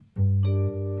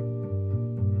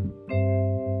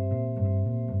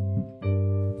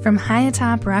From high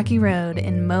atop Rocky Road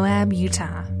in Moab,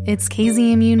 Utah, it's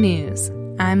KZMU News.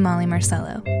 I'm Molly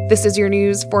Marcello. This is your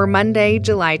news for Monday,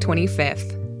 July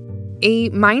 25th. A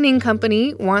mining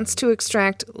company wants to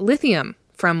extract lithium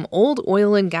from old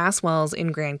oil and gas wells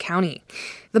in Grand County.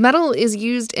 The metal is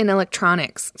used in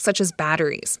electronics, such as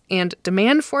batteries, and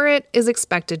demand for it is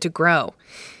expected to grow.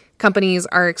 Companies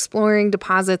are exploring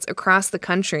deposits across the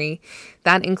country.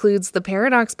 That includes the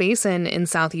Paradox Basin in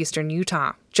southeastern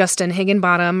Utah. Justin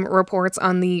Higginbottom reports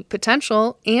on the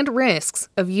potential and risks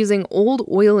of using old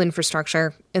oil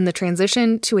infrastructure in the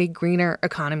transition to a greener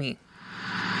economy.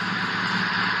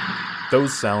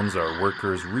 Those sounds are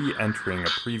workers re-entering a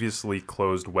previously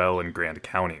closed well in Grand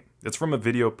County. It's from a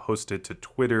video posted to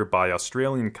Twitter by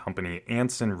Australian company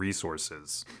Anson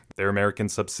Resources. Their American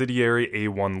subsidiary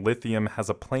A1 Lithium has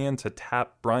a plan to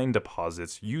tap brine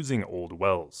deposits using old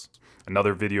wells.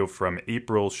 Another video from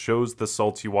April shows the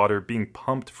salty water being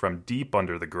pumped from deep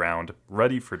under the ground,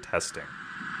 ready for testing.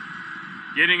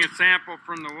 Getting a sample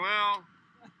from the well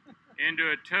into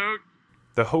a tote.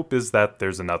 The hope is that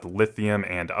there's enough lithium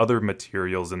and other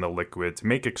materials in the liquid to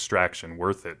make extraction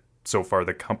worth it. So far,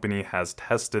 the company has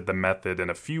tested the method in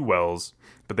a few wells,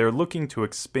 but they're looking to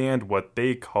expand what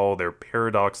they call their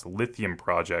Paradox Lithium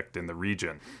project in the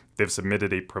region. They've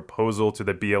submitted a proposal to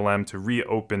the BLM to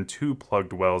reopen 2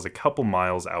 plugged wells a couple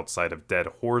miles outside of Dead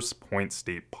Horse Point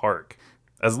State Park.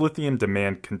 As lithium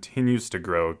demand continues to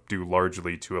grow, due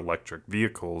largely to electric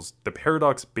vehicles, the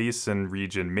Paradox Basin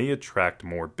region may attract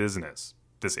more business.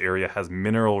 This area has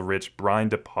mineral-rich brine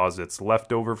deposits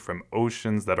left over from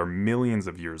oceans that are millions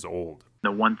of years old.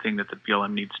 The one thing that the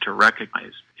BLM needs to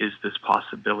recognize is this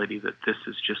possibility that this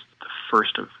is just the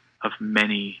first of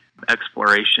many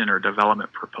exploration or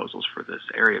development proposals for this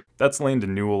area. That's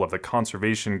Landon Newell of the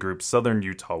conservation group Southern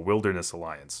Utah Wilderness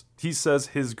Alliance. He says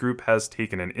his group has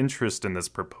taken an interest in this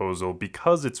proposal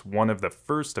because it's one of the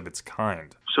first of its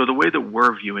kind. So the way that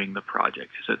we're viewing the project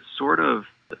is it's sort of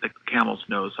the camel's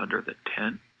nose under the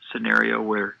tent scenario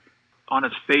where on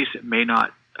its face it may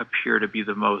not appear to be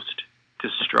the most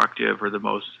destructive or the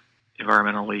most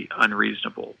environmentally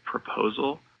unreasonable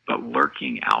proposal, but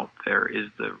lurking out there is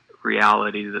the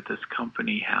reality that this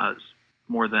company has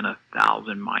more than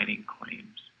 1,000 mining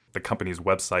claims. The company's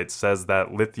website says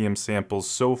that lithium samples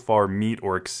so far meet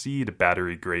or exceed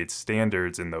battery-grade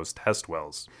standards in those test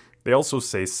wells. They also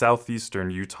say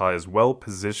southeastern Utah is well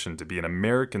positioned to be an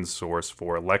American source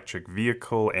for electric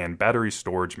vehicle and battery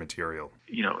storage material.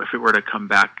 You know, if it were to come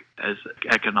back as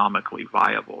economically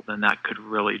viable, then that could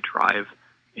really drive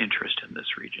interest in this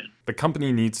region. The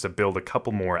company needs to build a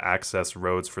couple more access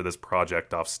roads for this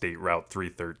project off State Route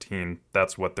 313.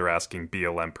 That's what they're asking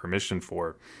BLM permission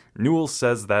for. Newell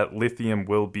says that lithium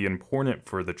will be important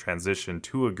for the transition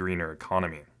to a greener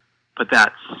economy. But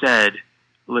that said,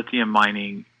 lithium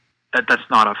mining, that's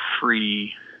not a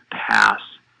free pass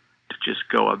to just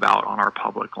go about on our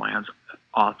public lands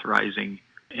authorizing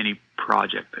any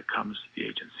project that comes the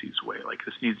agency's way. Like,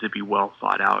 this needs to be well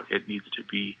thought out. It needs to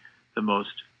be the most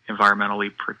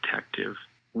environmentally protective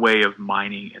way of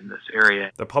mining in this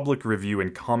area. The public review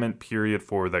and comment period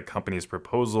for the company's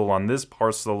proposal on this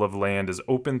parcel of land is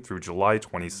open through July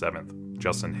 27th.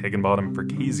 Justin Higginbottom for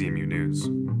KZMU News.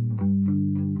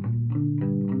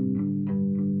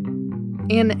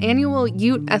 An annual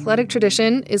Ute athletic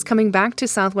tradition is coming back to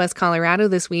Southwest Colorado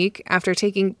this week after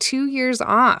taking 2 years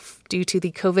off due to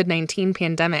the COVID-19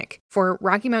 pandemic. For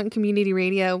Rocky Mountain Community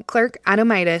Radio, Clark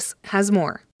Adomaitis has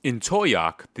more. In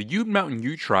Toyoak, the Ute Mountain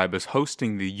Ute Tribe is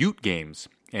hosting the Ute Games,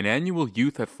 an annual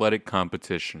youth athletic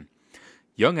competition.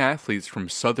 Young athletes from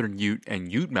Southern Ute and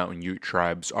Ute Mountain Ute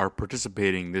tribes are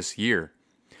participating this year.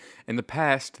 In the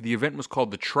past, the event was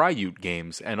called the Tri-Ute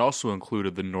Games and also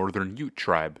included the Northern Ute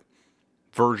Tribe.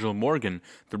 Virgil Morgan,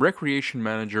 the recreation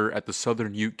manager at the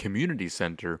Southern Ute Community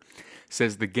Center,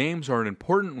 says the games are an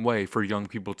important way for young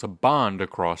people to bond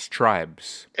across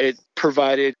tribes. It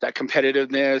provided that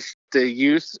competitiveness. The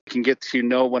youth can get to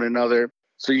know one another,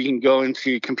 so you can go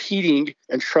into competing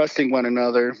and trusting one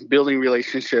another, building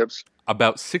relationships.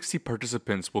 About 60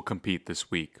 participants will compete this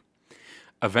week.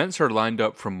 Events are lined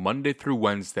up from Monday through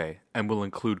Wednesday and will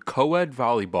include co-ed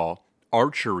volleyball,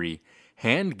 archery,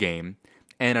 hand game,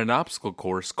 and an obstacle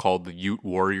course called the Ute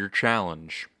Warrior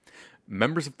Challenge.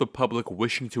 Members of the public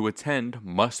wishing to attend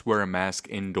must wear a mask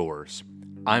indoors.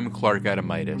 I'm Clark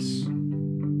Adomaitis.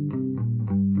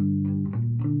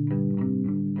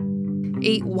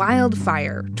 A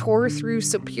wildfire tore through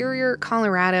Superior,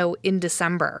 Colorado in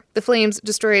December. The flames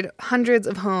destroyed hundreds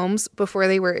of homes before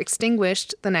they were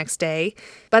extinguished the next day,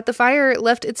 but the fire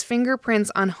left its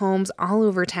fingerprints on homes all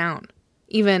over town.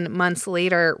 Even months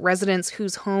later, residents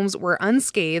whose homes were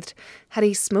unscathed had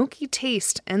a smoky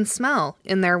taste and smell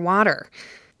in their water.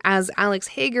 As Alex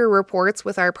Hager reports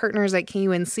with our partners at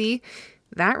KUNC,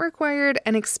 that required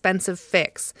an expensive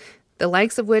fix, the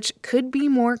likes of which could be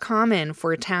more common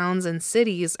for towns and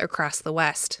cities across the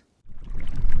West.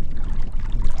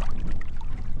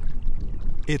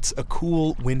 It's a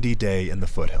cool, windy day in the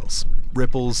foothills.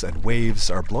 Ripples and waves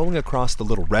are blowing across the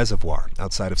little reservoir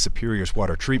outside of Superior's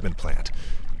water treatment plant.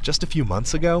 Just a few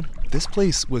months ago, this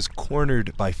place was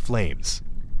cornered by flames.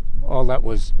 All that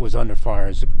was under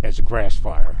fire as a grass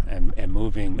fire and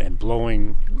moving and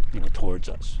blowing towards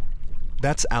us.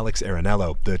 That's Alex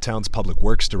Arenello, the town's public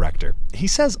works director. He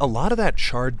says a lot of that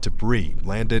charred debris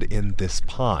landed in this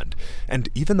pond. And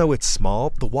even though it's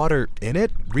small, the water in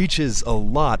it reaches a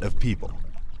lot of people.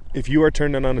 If you are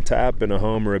turning on a tap in a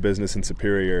home or a business in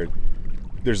Superior,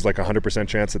 there's like a 100%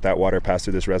 chance that water passed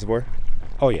through this reservoir?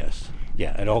 Oh, yes.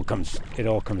 Yeah, it all comes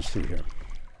through here.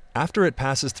 After it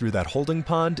passes through that holding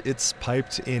pond, it's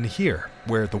piped in here,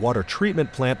 where the water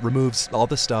treatment plant removes all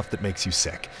the stuff that makes you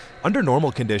sick. Under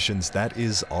normal conditions, that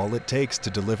is all it takes to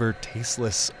deliver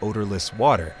tasteless, odorless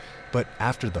water. But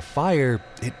after the fire,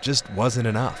 it just wasn't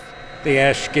enough. The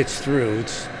ash gets through.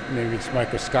 Maybe it's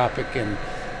microscopic and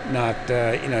not,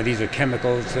 these are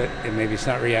chemicals and maybe it's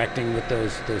not reacting with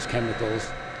those chemicals.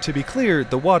 To be clear,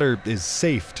 the water is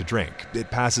safe to drink.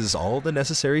 It passes all the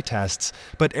necessary tests,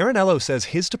 but Arenello says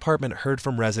his department heard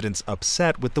from residents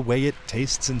upset with the way it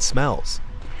tastes and smells.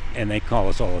 And they call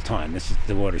us all the time.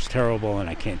 The water's terrible and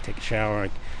I can't take a shower.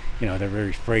 They're very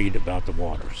afraid about the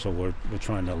water, so we're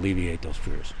trying to alleviate those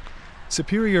fears.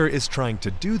 Superior is trying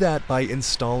to do that by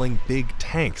installing big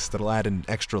tanks that'll add an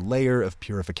extra layer of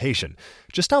purification.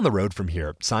 Just down the road from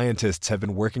here, scientists have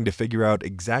been working to figure out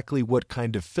exactly what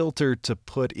kind of filter to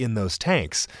put in those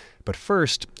tanks. But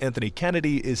first, Anthony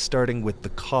Kennedy is starting with the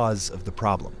cause of the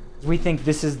problem. We think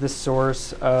this is the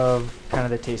source of kind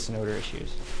of the taste and odor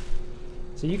issues.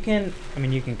 So you can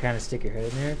kind of stick your head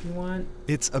in there if you want.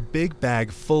 It's a big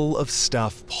bag full of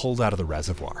stuff pulled out of the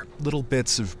reservoir. Little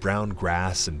bits of brown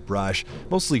grass and brush,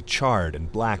 mostly charred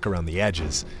and black around the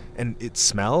edges. And it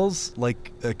smells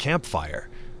like a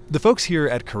campfire. The folks here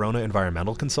at Corona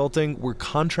Environmental Consulting were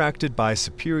contracted by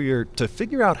Superior to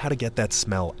figure out how to get that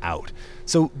smell out.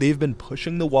 So they've been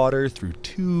pushing the water through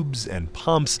tubes and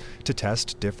pumps to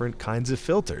test different kinds of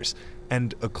filters.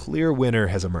 And a clear winner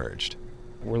has emerged.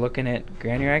 We're looking at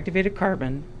granular activated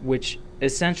carbon, which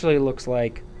essentially looks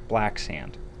like black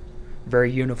sand.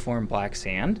 Very uniform black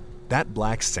sand. That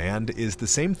black sand is the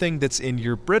same thing that's in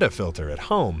your Brita filter at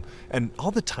home, and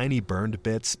all the tiny burned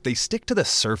bits, they stick to the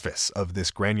surface of this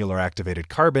granular activated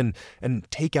carbon and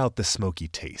take out the smoky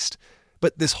taste.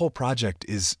 But this whole project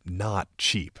is not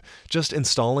cheap. Just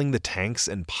installing the tanks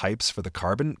and pipes for the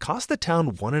carbon cost the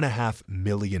town $1.5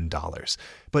 million.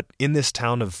 But in this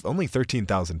town of only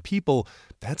 13,000 people,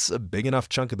 that's a big enough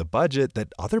chunk of the budget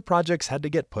that other projects had to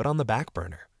get put on the back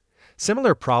burner.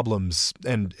 Similar problems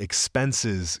and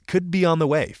expenses could be on the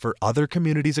way for other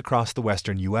communities across the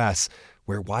western U.S.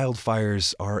 where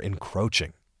wildfires are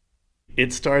encroaching.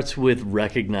 It starts with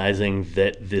recognizing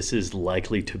that this is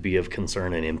likely to be of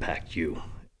concern and impact you.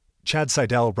 Chad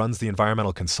Seidel runs the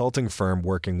environmental consulting firm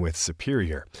working with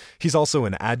Superior. He's also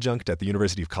an adjunct at the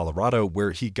University of Colorado,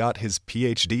 where he got his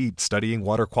PhD studying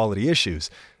water quality issues.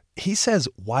 He says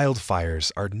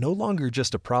wildfires are no longer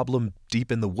just a problem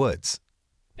deep in the woods.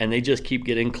 And they just keep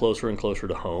getting closer and closer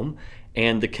to home.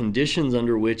 And the conditions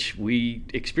under which we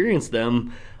experience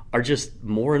them are just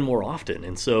more and more often.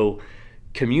 And so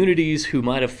communities who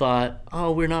might have thought,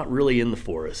 oh, we're not really in the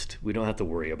forest, we don't have to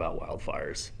worry about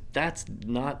wildfires. That's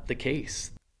not the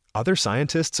case. Other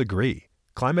scientists agree.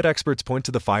 Climate experts point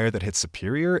to the fire that hit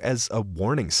Superior as a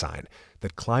warning sign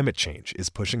that climate change is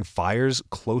pushing fires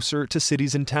closer to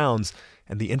cities and towns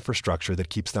and the infrastructure that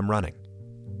keeps them running.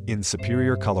 In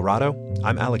Superior, Colorado,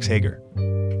 I'm Alex Hager.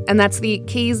 And that's the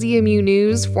KZMU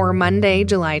News for Monday,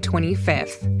 July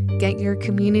 25th. Get your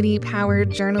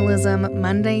community-powered journalism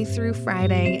Monday through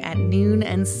Friday at noon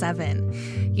and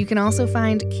 7. You can also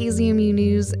find KZMU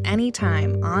News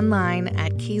anytime online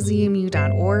at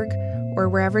kzmu.org or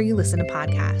wherever you listen to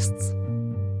podcasts.